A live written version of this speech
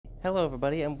Hello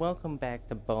everybody and welcome back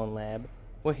to BONELAB.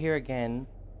 We're here again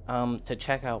to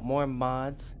check out more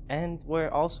mods, and we're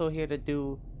also here to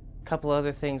do a couple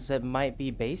other things that might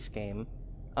be base game.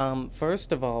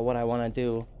 First of all, what I want to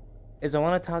do is I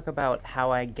want to talk about how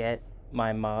I get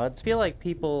my mods. I feel like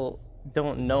people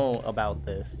don't know about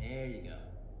this. There you go.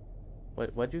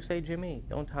 What'd you say, Jimmy?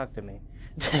 Don't talk to me.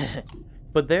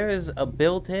 But there is a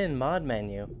built-in mod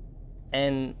menu,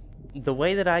 and the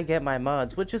way that I get my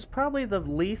mods, which is probably the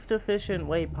least efficient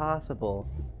way possible,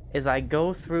 is I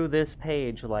go through this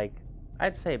page like,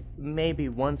 I'd say maybe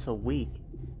once a week,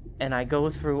 and I go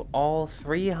through all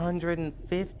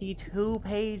 352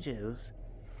 pages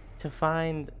to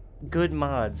find good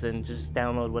mods and just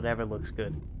download whatever looks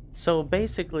good. So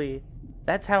basically,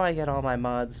 that's how I get all my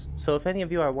mods. So if any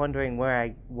of you are wondering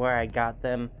where I got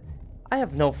them, I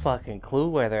have no fucking clue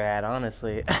where they're at,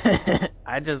 honestly.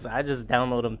 I just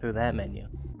download them through that menu.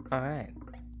 Alright.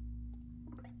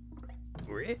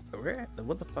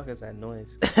 What the fuck is that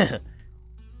noise?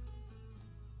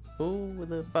 Ooh,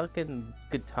 the fucking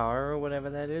guitar or whatever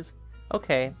that is.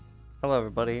 Okay. Hello,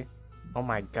 everybody. Oh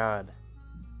my god.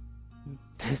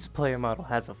 This player model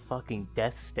has a fucking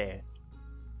death stare.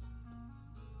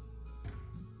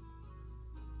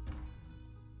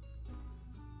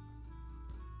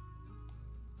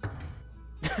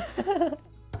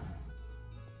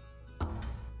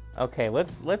 Okay,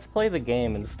 let's play the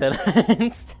game instead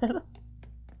of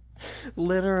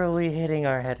literally hitting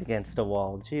our head against a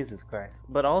wall. Jesus Christ.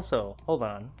 But also, hold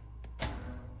on.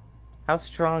 How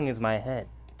strong is my head?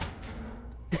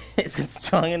 Is it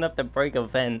strong enough to break a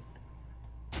vent?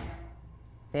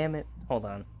 Damn it. Hold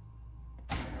on.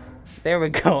 There we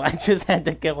go. I just had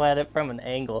to go at it from an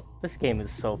angle. This game is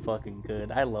so fucking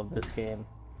good. I love this game.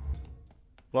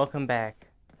 Welcome back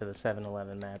to the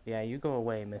 7-Eleven map. Yeah, you go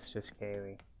away, Mr.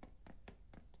 Scary.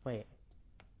 Wait.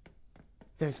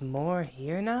 There's more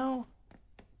here now?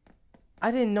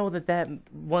 I didn't know that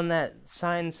when that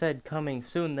sign said coming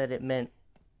soon that it meant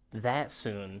that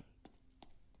soon.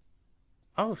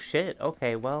 Oh shit,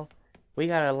 okay, well, we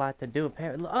got a lot to do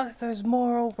apparently. Oh, there's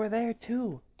more over there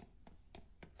too.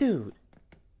 Dude.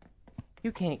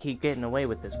 You can't keep getting away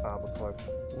with this, BabaCorp.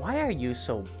 Why are you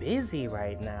so busy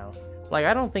right now? Like,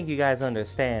 I don't think you guys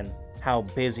understand how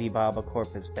busy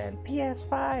BabaCorp has been.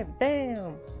 PS5,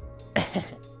 damn!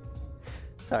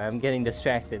 Sorry, I'm getting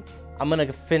distracted. I'm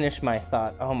gonna finish my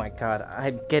thought. Oh my god,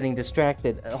 I'm getting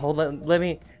distracted. Hold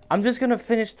on, I'm just gonna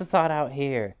finish the thought out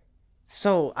here.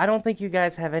 So, I don't think you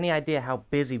guys have any idea how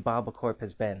busy BabaCorp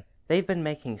has been. They've been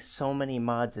making so many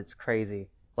mods, it's crazy.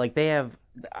 Like, they have,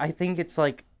 I think it's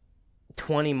like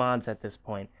 20 mods at this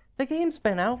point. The game's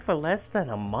been out for less than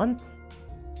a month.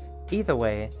 Either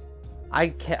way, I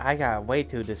got way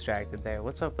too distracted there.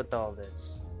 What's up with all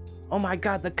this? Oh my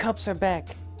god, the cups are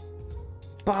back!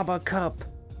 Baba Cup!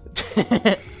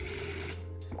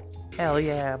 Hell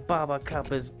yeah, Baba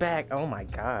Cup is back! Oh my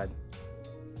god.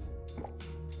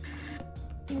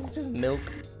 It's just milk.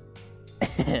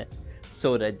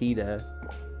 Soda Dita.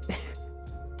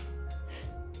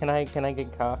 Can I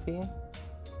get coffee?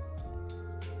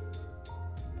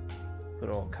 Good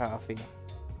old coffee.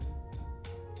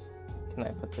 Can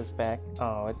I put this back?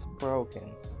 Oh, it's broken.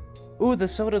 Ooh, the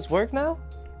sodas work now?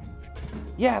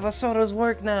 Yeah, the sodas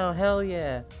work now. Hell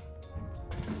yeah.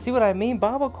 See what I mean?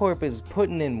 BabaCorp is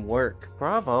putting in work.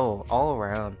 Bravo, all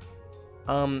around.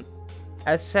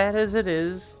 As sad as it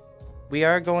is, we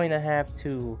are going to have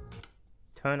to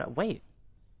turn up. Wait.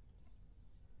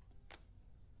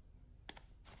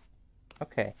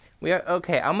 Okay.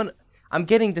 I'm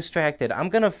getting distracted. I'm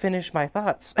gonna finish my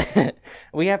thoughts.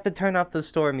 We have to turn off the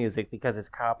store music because it's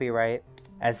copyright.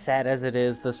 As sad as it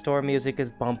is, the store music is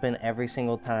bumping every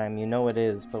single time. You know it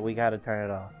is, but we gotta turn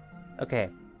it off. Okay.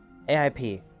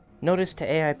 AIP. Notice to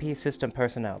AIP system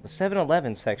personnel. The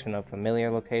 7-Eleven section of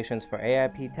familiar locations for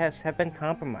AIP tests have been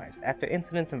compromised after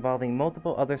incidents involving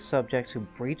multiple other subjects who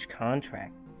breached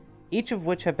contract, each of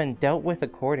which have been dealt with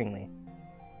accordingly.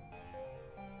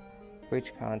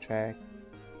 Breach contract.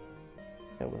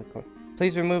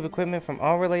 Please remove equipment from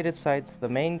all related sites. The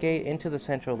main gate into the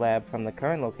central lab from the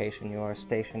current location you are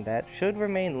stationed at should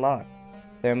remain locked.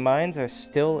 Their minds are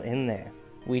still in there.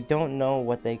 We don't know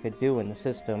what they could do in the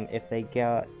system if they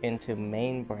got into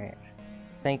main branch.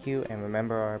 Thank you, and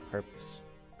remember our purpose.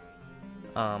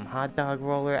 Hot dog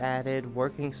roller added,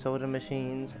 working soda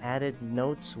machines, added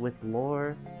notes with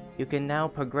lore. You can now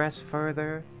progress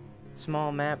further.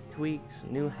 Small map tweaks,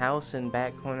 new house in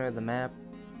back corner of the map.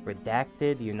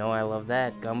 Redacted, you know I love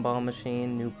that. Gumball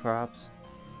machine, new props.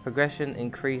 Progression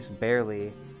increased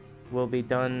barely. Will be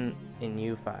done in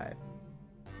U5.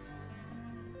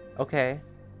 Okay.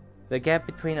 The gap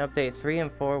between update 3 and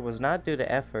 4 was not due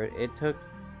to effort it took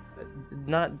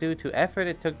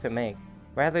to make,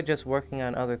 rather just working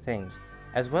on other things,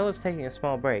 as well as taking a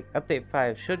small break. Update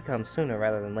 5 should come sooner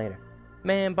rather than later.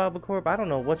 Man, BabaCorp, I don't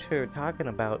know what you're talking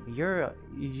about.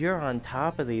 You're on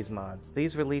top of these mods.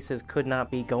 These releases could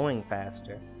not be going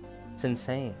faster. It's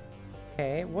insane.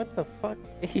 Okay, what the fuck?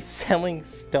 He's selling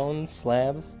stone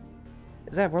slabs?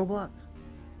 Is that Roblox?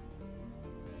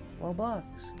 Roblox.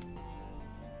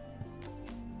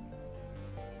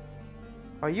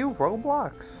 Are you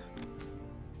Roblox?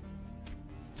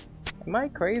 Am I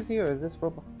crazy or is this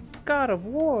Roblox? God of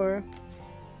War?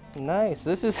 Nice,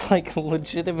 this is like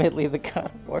legitimately the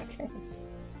God of War case.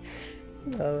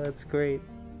 Oh, that's great.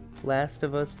 Last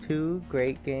of Us 2,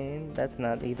 great game. That's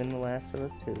not even The Last of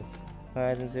Us 2.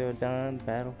 Horizon Zero Dawn,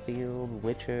 Battlefield,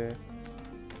 Witcher.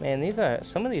 Man,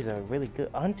 some of these are really good.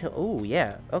 Oh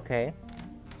yeah, okay.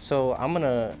 So I'm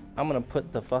gonna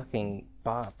put the fucking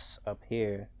bops up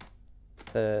here.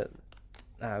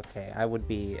 Okay, I would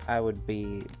be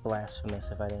blasphemous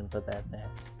if I didn't put that there.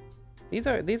 These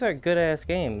are good ass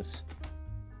games.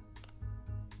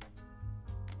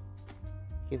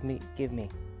 Give me.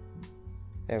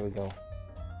 There we go.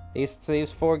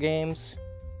 These 4 games,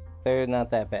 they're not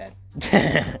that bad.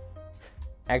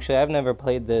 Actually, I've never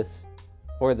played this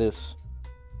or this,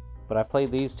 but I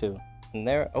played these 2, and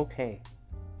they're okay.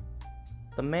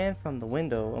 The Man from the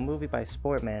Window, a movie by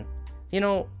Sportman. You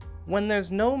know, when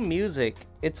there's no music,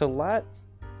 it's a lot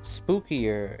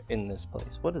spookier in this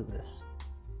place. What is this?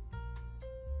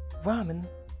 Ramen.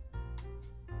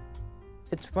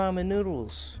 It's ramen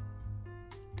noodles.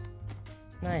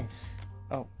 Nice.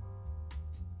 Oh.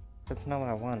 That's not what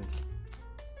I wanted.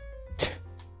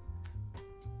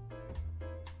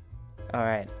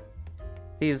 Alright.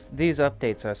 These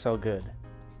updates are so good.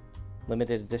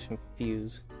 Limited edition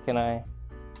fuse. Can I?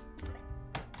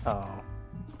 Oh.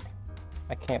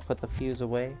 I can't put the fuse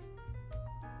away.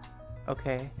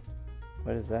 Okay.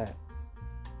 What is that?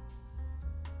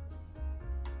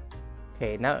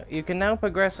 Okay, now you can now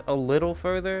progress a little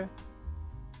further,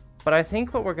 but I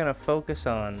think what we're gonna focus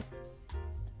on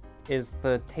is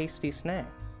the tasty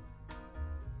snack.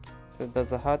 So does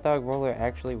the hot dog roller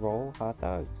actually roll hot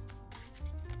dogs?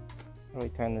 How do we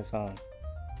turn this on?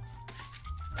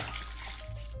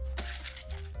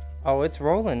 Oh, it's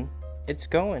rolling. It's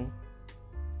going.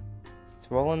 It's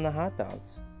rolling the hot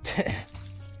dogs.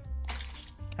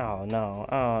 Oh no,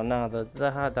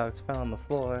 the hot dogs fell on the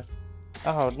floor.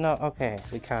 Oh no, okay,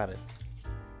 we caught it.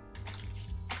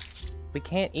 We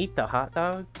can't eat the hot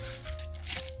dog?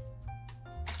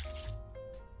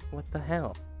 What the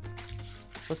hell?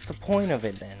 What's the point of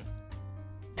it then?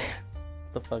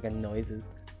 The fucking noises.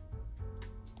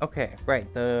 Okay,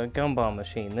 right, the gumball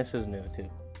machine. This is new too.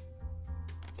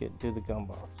 Do the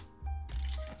gumballs.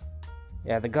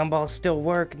 Yeah, the gumballs still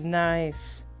work.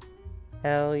 Nice.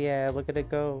 Hell yeah, look at it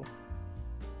go.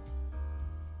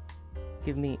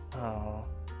 Give me... Oh.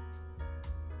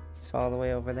 It's all the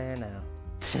way over there now.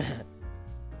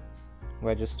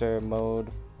 Register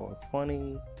mode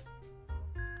 420.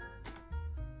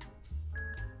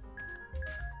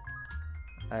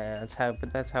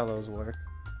 That's how those work.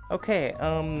 Okay,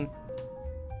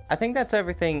 I think that's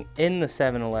everything in the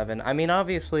 7-Eleven. I mean,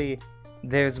 obviously,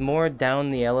 there's more down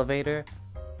the elevator,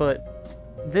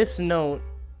 but this note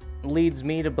leads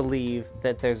me to believe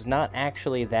that there's not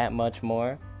actually that much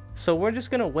more. So we're just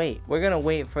gonna wait. We're gonna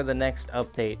wait for the next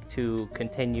update to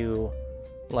continue,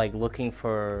 like, looking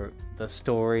for the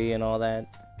story and all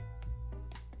that.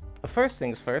 But first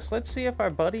things first, let's see if our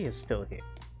buddy is still here.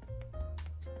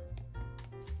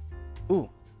 Ooh,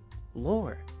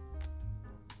 lore.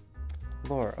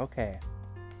 Lore, okay.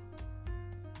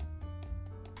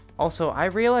 Also, I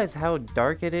realize how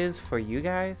dark it is for you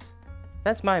guys.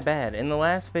 That's my bad. In the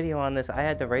last video on this, I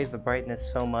had to raise the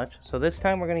brightness so much, so this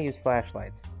time we're going to use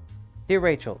flashlights. Dear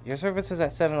Rachel, your services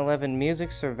at 7-Eleven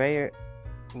Music Surveyor...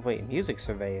 Wait, Music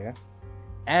Surveyor?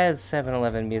 As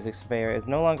 7-Eleven Music Surveyor is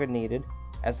no longer needed,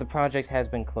 as the project has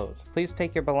been closed. Please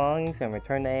take your belongings and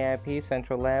return to AIP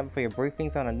Central Lab for your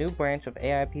briefings on a new branch of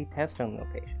AIP test zone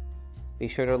location. Be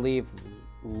sure to leave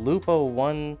Lupo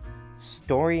 1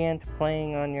 Storient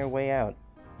playing on your way out.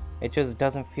 It just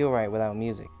doesn't feel right without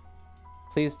music.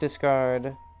 Please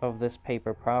discard of this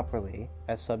paper properly,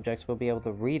 as subjects will be able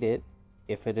to read it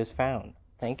if it is found.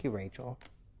 Thank you, Rachel.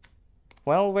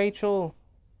 Well, Rachel,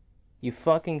 you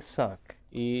fucking suck.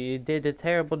 You did a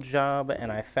terrible job,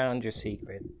 and I found your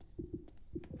secret.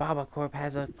 BabaCorp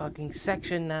has a fucking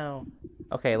section now.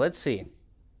 Okay, let's see.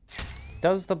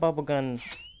 Does the bubble gun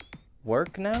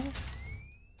work now?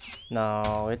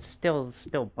 No, it's still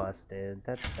busted.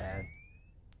 That's sad.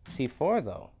 C4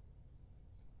 though.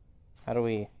 How do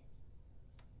we...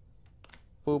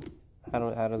 Boop.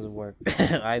 How does it work?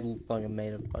 I fucking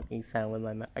made a fucking sound with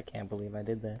my mouth. I can't believe I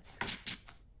did that.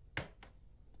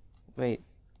 Wait.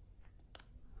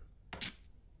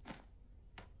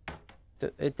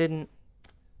 It didn't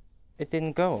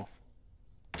go.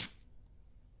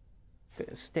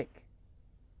 Stick.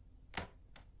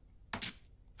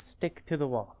 Stick to the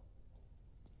wall.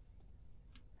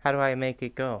 How do I make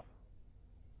it go?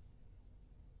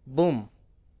 Boom.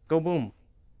 Go boom.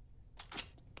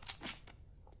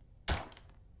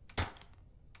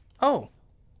 Oh!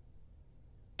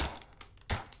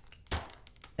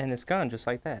 And it's gone just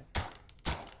like that.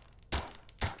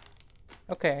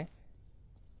 Okay.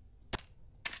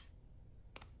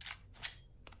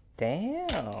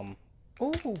 Damn.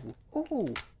 Ooh.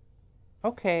 Ooh.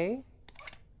 Okay.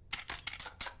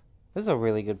 This is a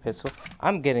really good pistol.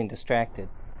 I'm getting distracted.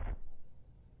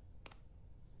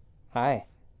 Hi.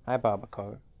 Hi,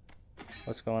 Babacar.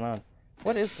 What's going on?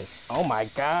 What is this? Oh my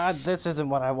god, this isn't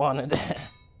what I wanted.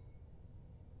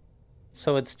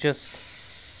 So it's just...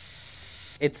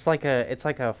 It's like a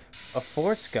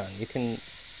force gun. You can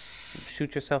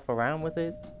shoot yourself around with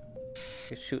it.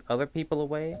 You shoot other people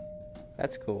away.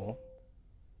 That's cool.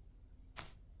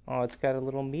 Oh, it's got a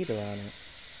little meter on it.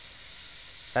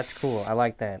 That's cool. I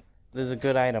like that. This is a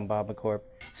good item, Babacorp.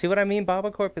 See what I mean?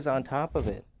 Babacorp is on top of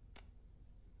it.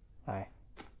 Hi.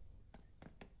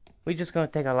 We just gonna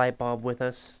take a light bulb with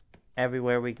us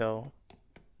everywhere we go.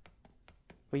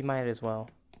 We might as well.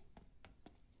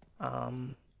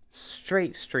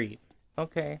 Straight street.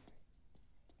 Okay.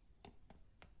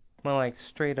 More like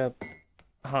straight up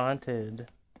haunted.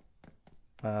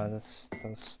 That's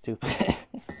stupid. Okay.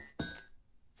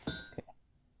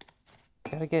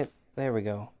 Gotta get... There we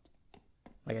go.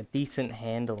 Like a decent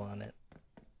handle on it.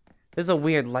 This is a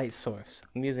weird light source.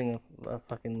 I'm using a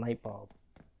fucking light bulb.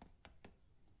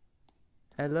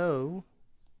 Hello?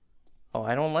 Oh,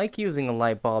 I don't like using a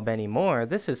light bulb anymore.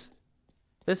 This is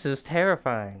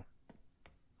terrifying.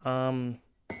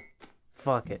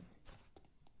 Fuck it.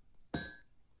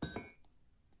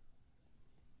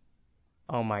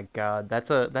 Oh my god, that's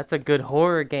a good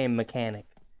horror game mechanic.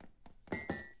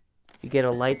 You get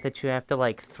a light that you have to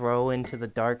like throw into the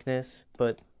darkness,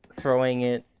 but throwing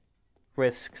it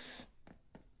risks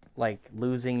like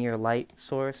losing your light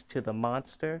source to the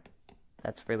monster.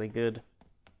 That's really good.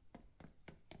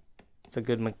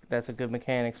 That's a good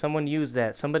mechanic. Someone use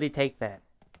that. Somebody take that.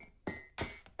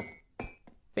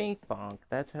 Bink bonk.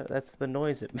 That's the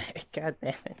noise it makes. God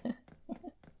damn it.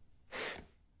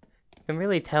 You can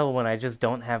really tell when I just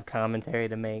don't have commentary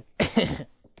to make.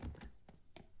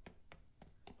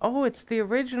 Oh, it's the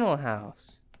original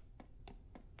house.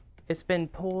 It's been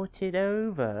ported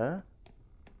over.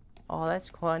 Oh, that's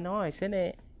quite nice, isn't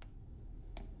it?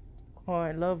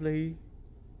 Quite lovely.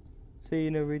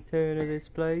 Seeing a return of this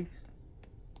place.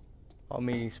 I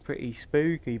mean, it's pretty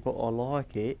spooky, but I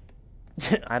like it.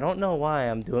 I don't know why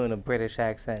I'm doing a British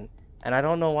accent. And I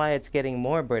don't know why it's getting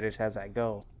more British as I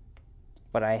go.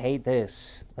 But I hate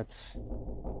this. That's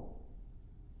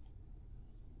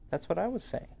what I was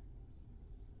saying.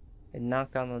 It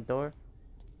knocked on the door.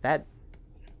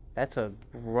 That's a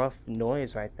rough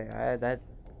noise right there.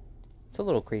 It's a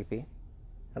little creepy.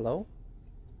 Hello?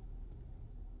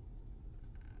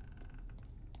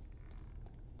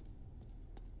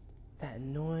 That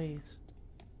noise.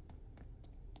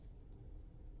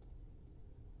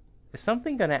 Is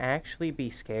something gonna actually be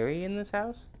scary in this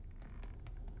house?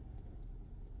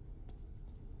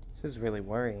 This is really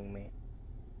worrying me.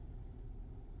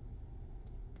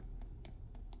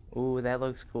 Ooh, that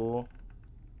looks cool.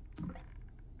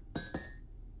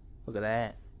 Look at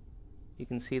that. You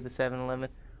can see the 7-Eleven.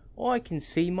 Oh, I can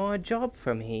see my job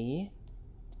from here.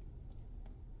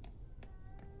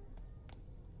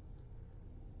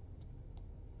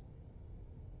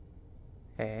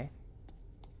 Okay.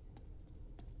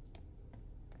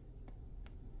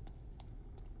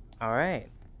 Alright.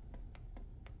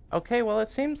 Okay, well it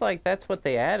seems like that's what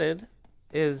they added.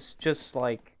 Is just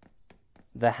like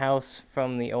the house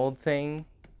from the old thing.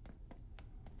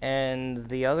 And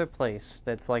the other place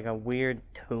that's like a weird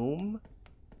tomb?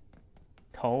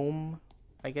 Tome,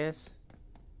 I guess?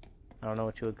 I don't know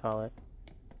what you would call it.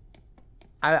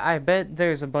 I bet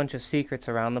there's a bunch of secrets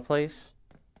around the place.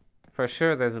 For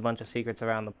sure there's a bunch of secrets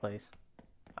around the place.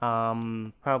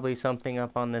 Probably something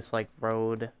up on this like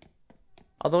road.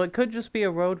 Although it could just be a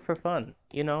road for fun,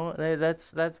 you know?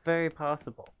 That's very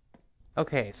possible.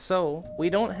 Okay, so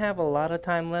we don't have a lot of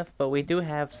time left, but we do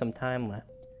have some time left.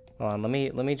 Hold on, let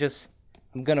me just...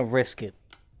 I'm gonna risk it.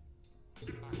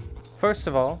 First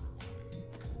of all,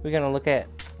 we're gonna look at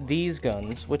these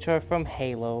guns, which are from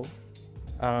Halo.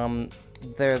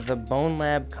 They're the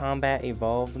BONELAB Combat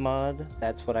Evolved mod.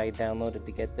 That's what I downloaded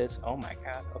to get this. Oh my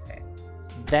god, okay.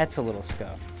 That's a little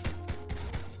scuffed.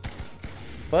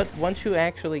 But once you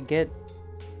actually get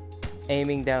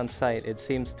aiming down sight, it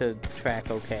seems to track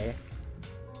okay.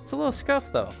 It's a little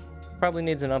scuffed though. Probably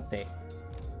needs an update.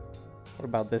 What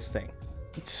about this thing?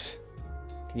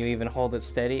 Can you even hold it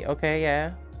steady? Okay,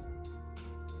 yeah.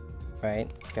 Right,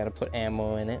 gotta put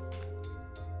ammo in it.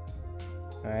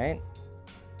 Alright.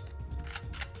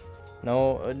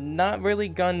 No, not really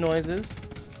gun noises.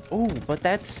 Ooh, but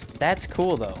that's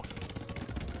cool though.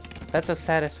 That's a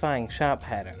satisfying shot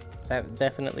pattern. That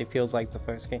definitely feels like the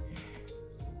first game.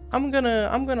 I'm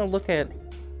gonna look at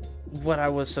what I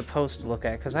was supposed to look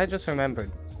at, because I just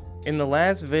remembered. In the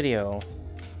last video,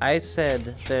 I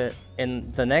said that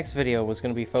in the next video was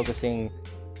gonna be focusing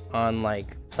on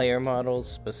like player models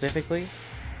specifically.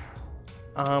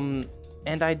 And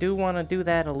I do want to do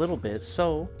that a little bit,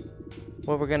 so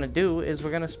what we're gonna do is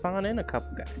we're gonna spawn in a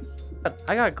couple guys.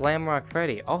 I got Glamrock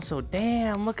Freddy. Also,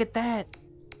 damn, look at that!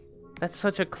 That's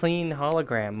such a clean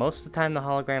hologram. Most of the time the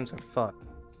holograms are fucked.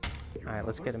 Alright,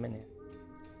 let's get him in here.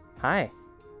 Hi.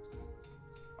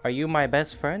 Are you my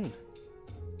best friend?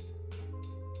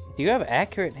 Do you have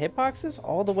accurate hitboxes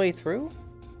all the way through?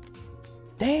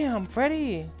 Damn,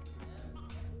 Freddy!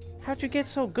 How'd you get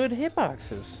so good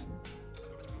hitboxes?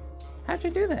 How'd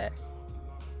you do that?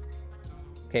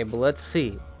 Okay, but let's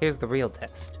see. Here's the real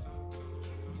test.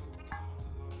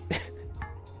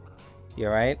 You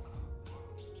alright?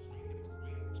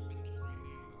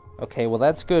 Okay, well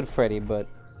that's good, Freddy, but...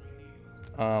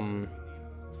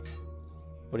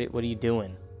 What are you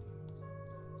doing?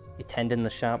 You tending the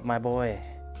shop, my boy?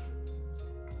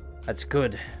 That's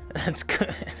good. That's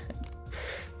good.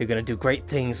 You're gonna do great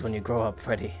things when you grow up,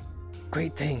 Freddy.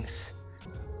 Great things.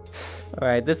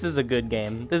 Alright, this is a good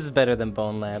game. This is better than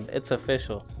BONELAB. It's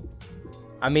official.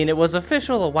 I mean, it was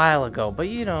official a while ago, but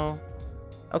you know...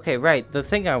 Okay, right, the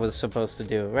thing I was supposed to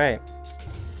do, right.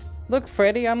 Look,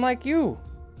 Freddy, I'm like you.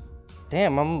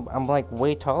 Damn, I'm like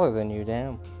way taller than you,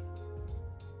 damn.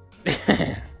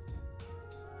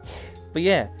 But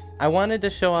yeah, I wanted to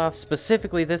show off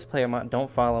specifically this player model.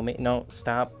 Don't follow me. No,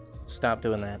 stop. Stop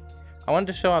doing that. I wanted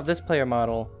to show off this player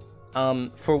model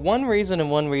for one reason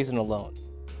and one reason alone.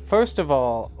 First of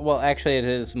all, well, actually it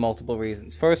is multiple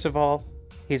reasons. First of all,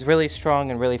 he's really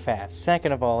strong and really fast.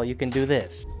 Second of all, you can do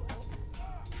this.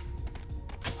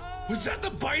 Was that the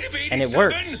bite of 87? And it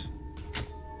works.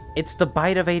 It's the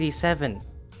bite of 87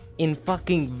 in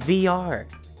fucking VR.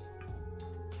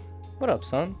 What up,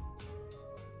 son?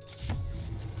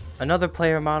 Another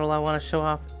player model I want to show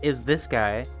off is this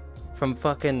guy from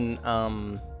fucking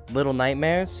Little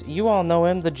Nightmares. You all know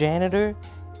him, the janitor.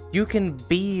 You can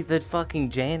be the fucking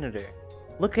janitor.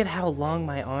 Look at how long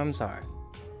my arms are.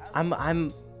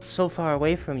 I'm so far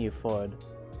away from you, Ford,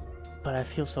 but I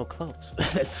feel so close.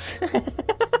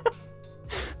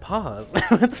 Pause.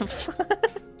 What the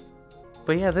fuck?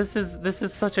 But yeah, this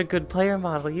is such a good player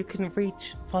model. You can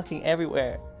reach fucking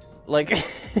everywhere. Like,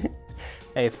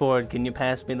 hey Ford, can you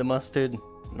pass me the mustard?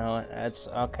 No, that's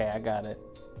okay. I got it.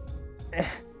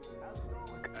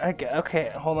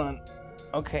 Okay, hold on.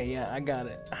 Okay, yeah, I got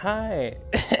it. Hi.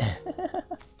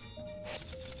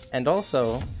 And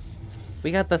also,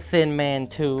 we got the Thin Man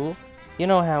too. You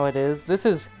know how it is. This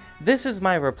is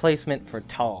my replacement for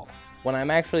tall. When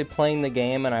I'm actually playing the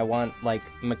game and I want like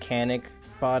mechanic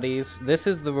bodies, this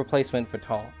is the replacement for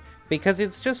tall. Because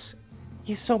it's just,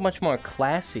 he's so much more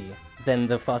classy than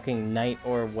the fucking knight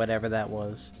or whatever that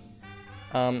was.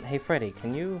 Hey Freddy,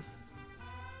 can you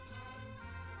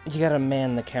gotta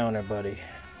man the counter, buddy.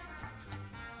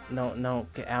 No,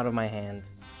 get out of my hand.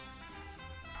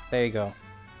 There you go.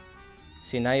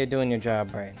 See, now you're doing your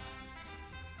job right.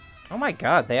 Oh my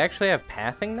god, they actually have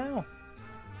pathing now?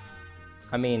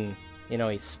 I mean, you know,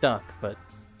 he's stuck, but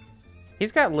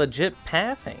he's got legit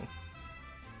pathing.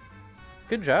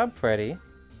 Good job, Freddy.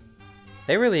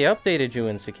 They really updated you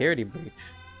in Security Breach.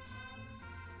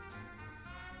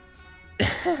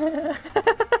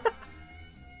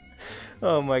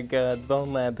 Oh my god,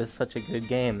 BONELAB is such a good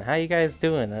game. How you guys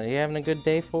doing? Are you having a good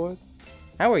day for it?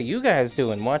 How are you guys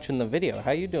doing watching the video?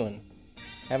 How you doing?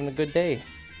 Having a good day?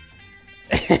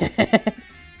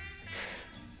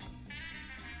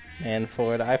 Man,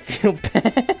 Ford, I feel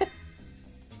bad.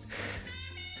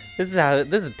 This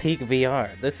is peak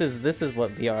VR. This is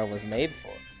what VR was made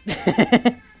for.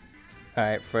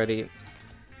 Alright, Freddy.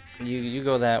 You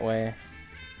go that way.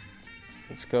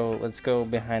 Let's go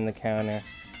behind the counter.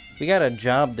 We got a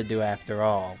job to do after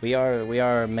all. We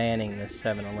are manning this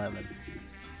 7-Eleven.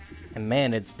 And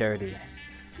man, it's dirty.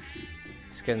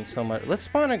 It's getting so much. Let's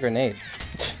spawn a grenade.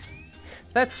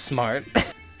 That's smart.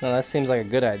 No, that seems like a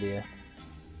good idea.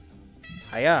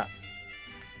 Hiya.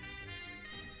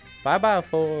 Bye-bye,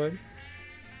 Ford.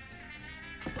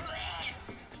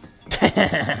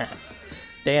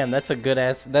 Damn, that's a good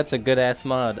ass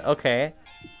mod. Okay.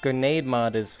 Grenade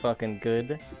mod is fucking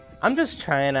good. I'm just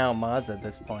trying out mods at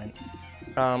this point.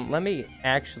 Let me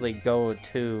actually go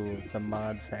to the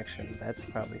mod section. That's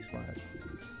probably smart.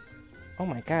 Oh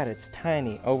my god, it's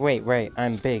tiny. Oh wait,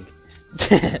 I'm big.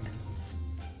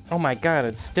 Oh my god,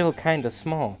 it's still kinda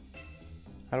small.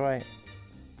 How do I...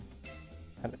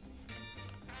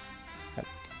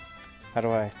 How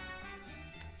do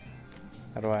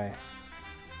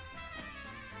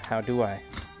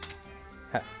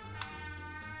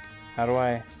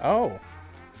I... Oh!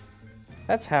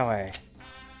 That's how I...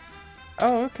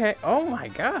 Oh, okay. Oh my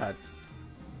god.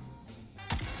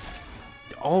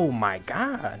 Oh my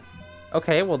god.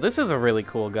 Okay, well this is a really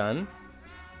cool gun.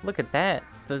 Look at that.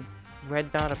 The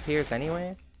red dot appears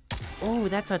anyway. Oh,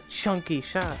 that's a chunky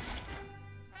shot.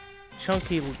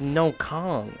 Chunky no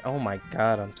Kong. Oh my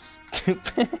god, I'm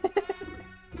stupid.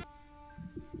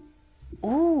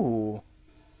 Ooh.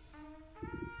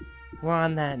 We're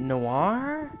on that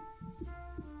noir?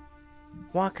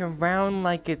 Walking around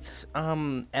like it's,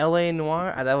 LA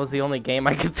Noir? That was the only game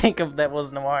I could think of that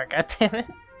was noir, god damn it.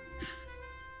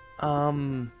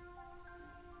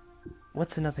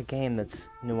 What's another game that's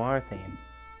noir themed?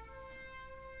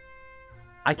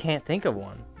 I can't think of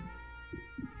one.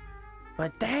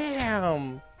 But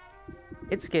damn!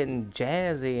 It's getting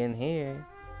jazzy in here.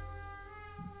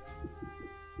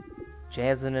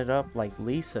 Jazzing it up like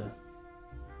Lisa.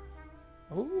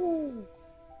 Ooh.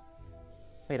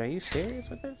 Wait, are you serious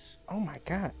with this? Oh my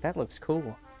god, that looks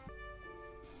cool.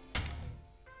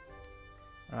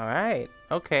 Alright,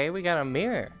 okay, we got a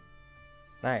mirror.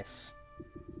 Nice.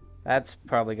 That's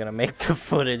probably gonna make the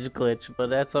footage glitch, but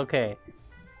that's okay.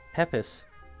 Pepis.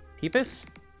 Peepus?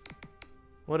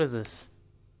 What is this?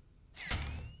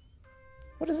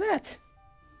 What is that?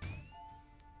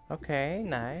 Okay,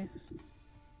 nice.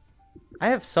 I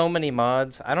have so many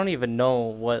mods, I don't even know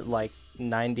what, like,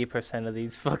 90% of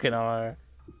these fucking are.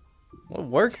 What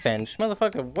workbench?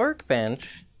 Motherfucker,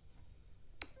 workbench?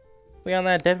 We on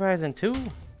that Dead Rising 2?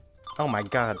 Oh my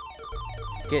god.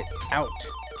 Get out.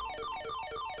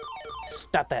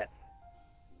 Stop that.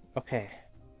 Okay.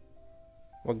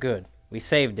 We're good. We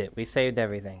saved it. We saved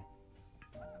everything.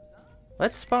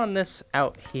 Let's spawn this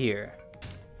out here.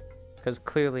 Because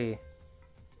clearly...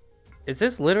 Is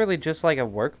this literally just like a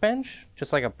workbench?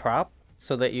 Just like a prop?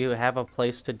 So that you have a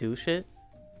place to do shit?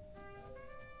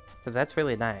 Because that's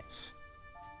really nice.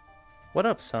 What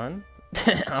up, son?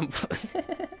 Get out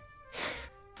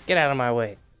of my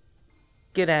way.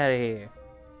 Get out of here.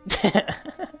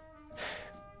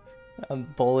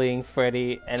 I'm bullying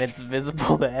Freddy, and it's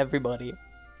visible to everybody.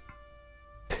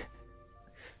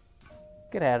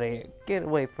 Get out of here. Get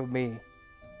away from me.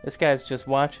 This guy's just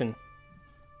watching.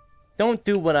 Don't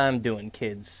do what I'm doing,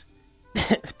 kids.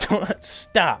 Don't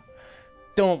stop.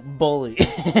 Don't bully.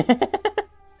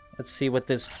 Let's see what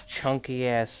this chunky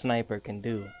ass sniper can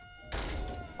do.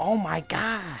 Oh my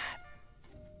god.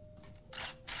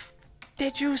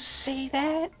 Did you see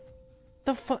that?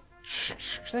 The fuck?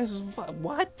 This is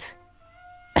what?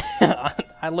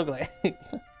 I look like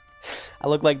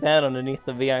that underneath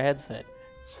the VR headset.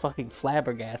 It's fucking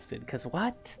flabbergasted. Cause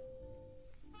what?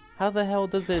 How the hell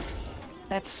does it?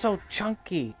 That's so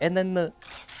chunky. And then the,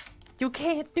 you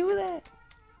can't do that.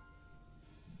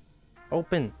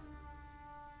 Open.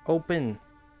 Open.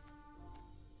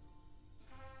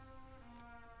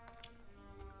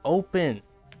 Open.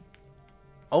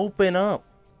 Open up.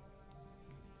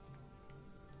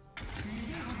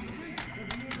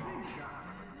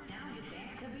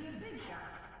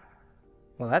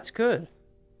 Well, that's good.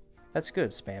 That's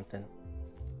good, Spampton.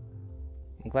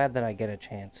 I'm glad that I get a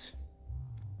chance.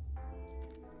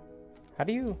 How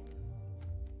do you...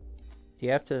 Do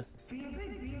you have to...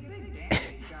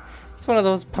 It's one of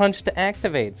those punch to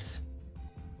activates.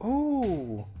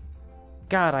 Ooh.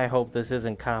 God, I hope this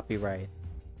isn't copyright.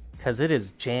 Because it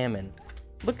is jamming.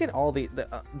 Look at all the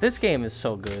this game is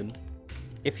so good.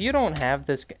 If you don't have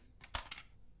this...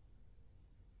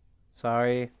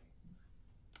 Sorry.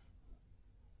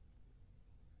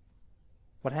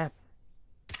 What happened?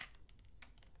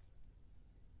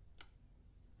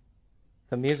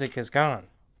 The music is gone.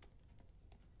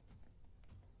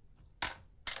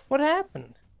 What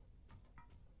happened?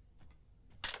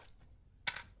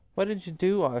 What did you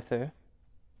do, Arthur?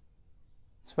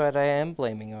 That's right, I am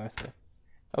blaming Arthur.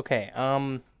 Okay,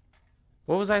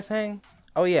 what was I saying?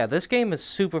 Oh yeah, this game is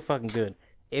super fucking good.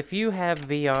 If you have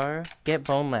VR, get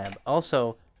BONELAB.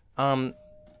 Also,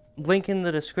 link in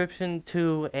the description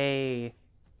to a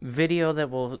video that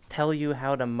will tell you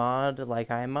how to mod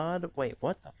like I mod. Wait,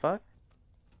 what the fuck?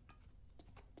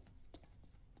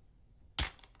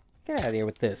 Get out of here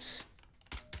with this.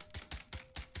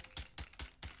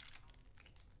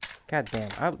 God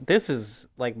damn, this is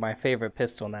like my favorite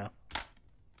pistol now.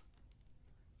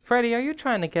 Freddy, are you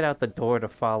trying to get out the door to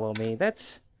follow me?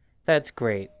 That's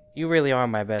great. You really are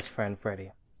my best friend,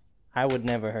 Freddy. I would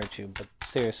never hurt you, but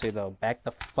seriously though, back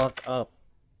the fuck up.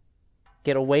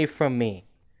 Get away from me.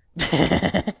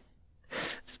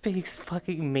 Just being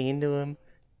fucking mean to him.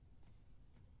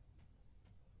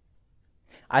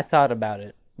 I thought about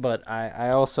it, but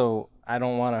I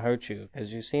don't want to hurt you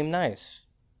because you seem nice.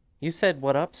 You said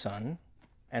what up, son,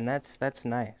 and that's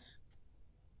nice.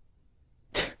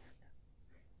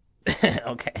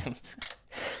 Okay. I'm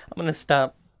gonna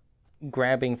stop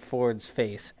grabbing Ford's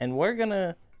face, and we're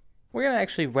gonna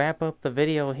actually wrap up the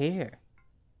video here.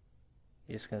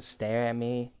 You're just gonna stare at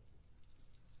me.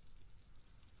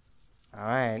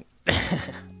 Alright.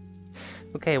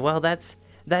 Okay, well that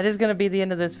is gonna be the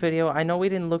end of this video. I know we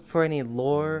didn't look for any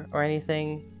lore or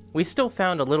anything. We still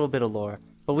found a little bit of lore,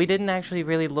 but we didn't actually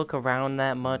really look around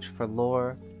that much for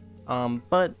lore.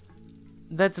 But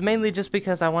that's mainly just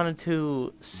because I wanted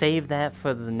to save that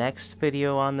for the next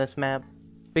video on this map.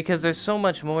 Because there's so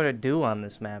much more to do on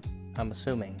this map, I'm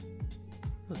assuming.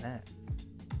 Who's that?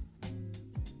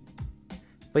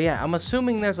 But yeah, I'm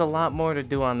assuming there's a lot more to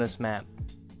do on this map.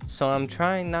 So I'm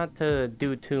trying not to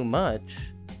do too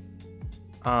much.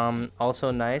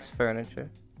 Also nice furniture.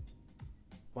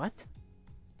 What?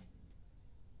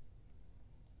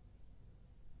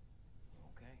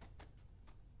 Okay.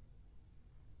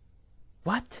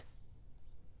 What?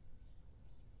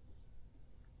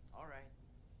 All right.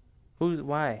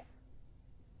 Why?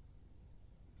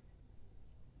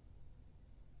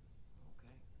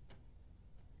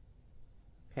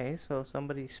 Okay. Okay, so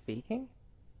somebody's speaking?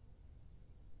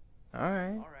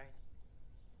 Alright. All right.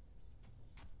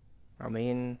 I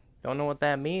mean, don't know what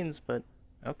that means, but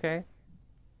okay.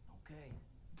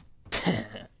 Okay.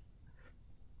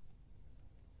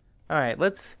 Alright,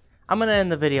 I'm gonna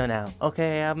end the video now.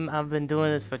 Okay, I've been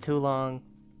doing this for too long.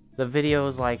 The video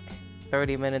is like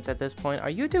 30 minutes at this point. Are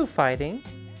you two fighting?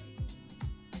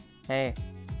 Hey.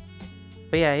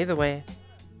 But yeah, either way,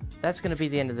 that's gonna be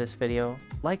the end of this video.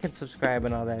 Like and subscribe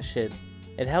and all that shit.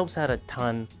 It helps out a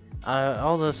ton.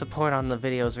 All the support on the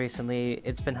videos recently,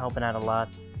 it's been helping out a lot.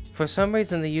 For some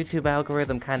reason, the YouTube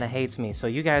algorithm kind of hates me, so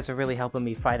you guys are really helping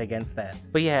me fight against that.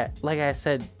 But yeah, like I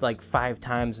said like 5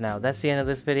 times now, that's the end of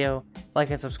this video. Like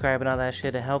and subscribe and all that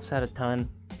shit, it helps out a ton.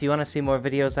 If you want to see more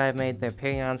videos I've made, they're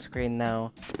appearing on screen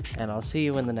now. And I'll see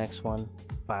you in the next one.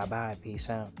 Bye bye, peace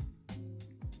out.